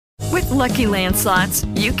Lucky Land Slots,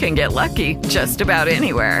 you can get lucky just about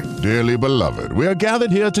anywhere. Dearly beloved, we are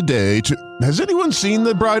gathered here today to... Has anyone seen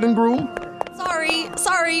the bride and groom?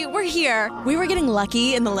 Sorry, we're here. We were getting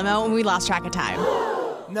lucky in the limo and we lost track of time.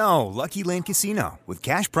 No, Lucky Land Casino, with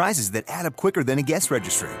cash prizes that add up quicker than a guest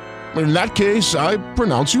registry. In that case, I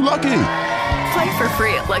pronounce you lucky. Play for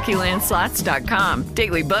free at LuckyLandSlots.com.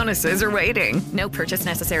 Daily bonuses are waiting. No purchase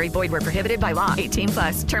necessary. Void where prohibited by law.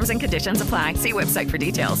 18+. Terms and conditions apply. See website for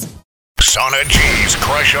details. Sana G's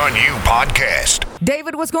Crush on You podcast.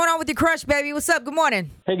 David, what's going on with your crush, baby? What's up? Good morning.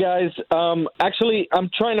 Hey, guys. Actually, I'm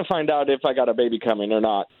trying to find out if I got a baby coming or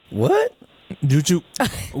not. What? Did you?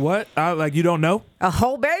 What? Like you don't know? A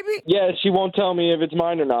whole baby? Yeah, she won't tell me if it's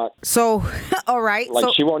mine or not. So, all right. Like,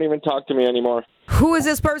 so, she won't even talk to me anymore. who is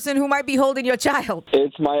this person who might be holding your child?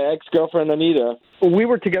 It's my ex-girlfriend, Anita. We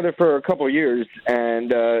were together for a couple of years,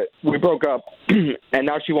 and we broke up, and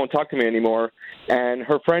now she won't talk to me anymore. And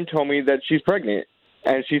her friend told me that she's pregnant,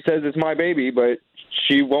 and she says it's my baby, but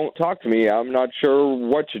she won't talk to me. I'm not sure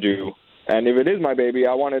what to do. And if it is my baby,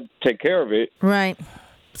 I want to take care of it. Right.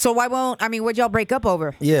 So what'd y'all break up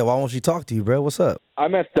over? Yeah, why won't she talk to you, bro? What's up? I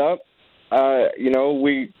messed up.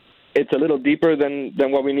 It's a little deeper than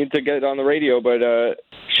what we need to get on the radio, but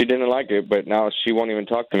she didn't like it, but now she won't even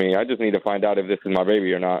talk to me. I just need to find out if this is my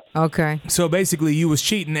baby or not. Okay. So basically you was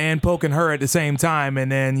cheating and poking her at the same time, and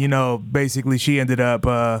then, basically she ended up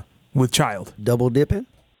with child. Double dipping?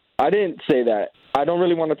 I didn't say that. I don't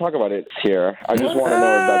really want to talk about it here. I just want to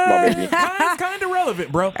know if that's my baby. It's kind of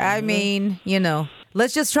relevant, bro. I mean,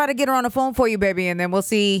 let's just try to get her on the phone for you, baby, and then we'll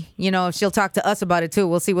see, if she'll talk to us about it, too.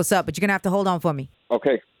 We'll see what's up, but you're going to have to hold on for me.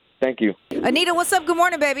 Okay. Thank you. Anita, what's up? Good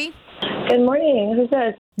morning, baby. Good morning. Who's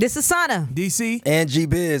this? This is Sana. DC. And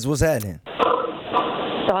G-Biz, what's happening?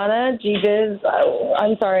 Sana, G-Biz.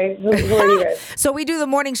 I'm sorry. Who are you guys? So we do the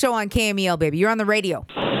morning show on KMEL, baby. You're on the radio.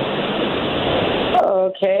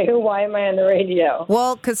 Okay. Why am I on the radio?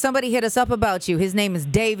 Well, because somebody hit us up about you. His name is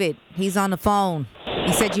David. He's on the phone.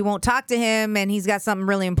 He said you won't talk to him, and he's got something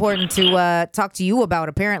really important to talk to you about,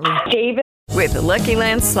 apparently. David? With the Lucky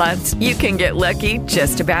Land Slots, you can get lucky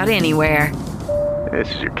just about anywhere.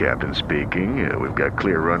 This is your captain speaking. We've got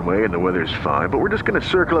clear runway and the weather's fine, but we're just going to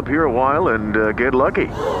circle up here a while and get lucky.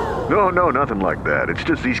 No, nothing like that. It's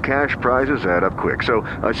just these cash prizes add up quick. So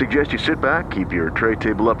I suggest you sit back, keep your tray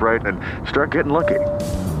table upright, and start getting lucky.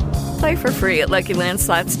 Play for free at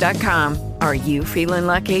LuckyLandSlots.com. Are you feeling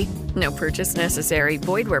lucky? No purchase necessary.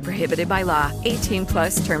 Void where prohibited by law.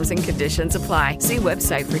 18+ terms and conditions apply. See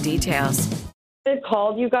website for details. I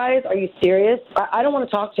called you guys. Are you serious? I don't want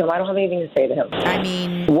to talk to him. I don't have anything to say to him. I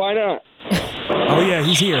mean... Why not? Oh, yeah,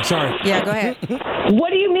 he's here. Sorry. Yeah, go ahead. What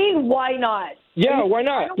do you mean, why not? Yeah, why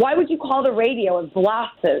not? Why would you call the radio and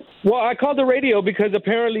blast it? Well, I called the radio because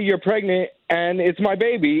apparently you're pregnant and it's my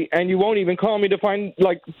baby, and you won't even call me to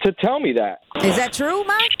tell me that. Is that true,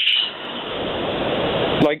 Mike?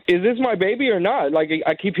 Like, is this my baby or not? Like,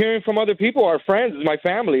 I keep hearing from other people, our friends, my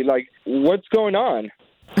family. Like, what's going on?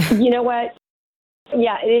 You know what?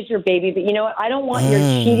 Yeah, it is your baby, but you know what? I don't want your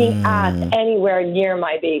cheating ass anywhere near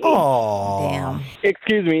my baby. Oh, damn.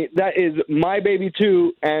 Excuse me, that is my baby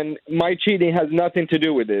too, and my cheating has nothing to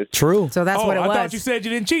do with this. true. So that's what it was. I thought you said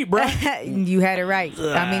you didn't cheat, bro. You had it right.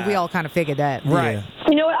 I mean, we all kind of figured that. Right. Yeah.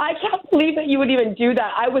 You know what? I can't believe that you would even do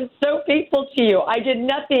that. I was so faithful to you. I did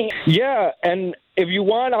nothing. Yeah, and if you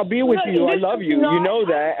want, I'll be with you. I love you. You know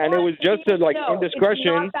that, and it was just a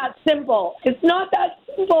indiscretion. It's not that simple. It's not that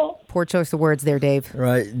simple. Poor choice of words there, Dave.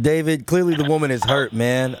 Right, David. Clearly, the woman is hurt,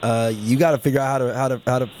 man. You got to figure out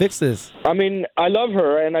how to fix this. I mean, I love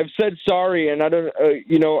her, and I've said sorry, and I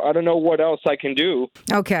don't know what else I can do.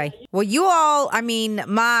 Okay. Well, you all,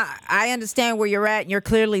 I understand where you're at, and you're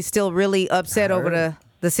clearly still really upset over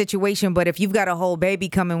the situation, but if you've got a whole baby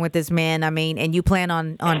coming with this man, and you plan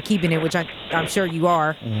on keeping it, which I'm sure you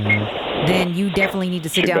are, then you definitely need to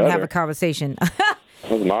sit down and have a conversation.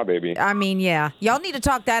 That's my baby. Yeah. Y'all need to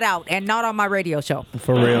talk that out, and not on my radio show.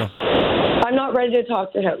 For real. I'm not ready to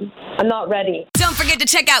talk to him. I'm not ready. Don't forget to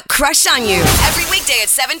check out Crush on You every weekday at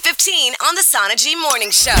 7:15 on the Sana G Morning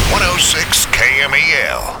Show. 106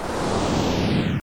 KMEL.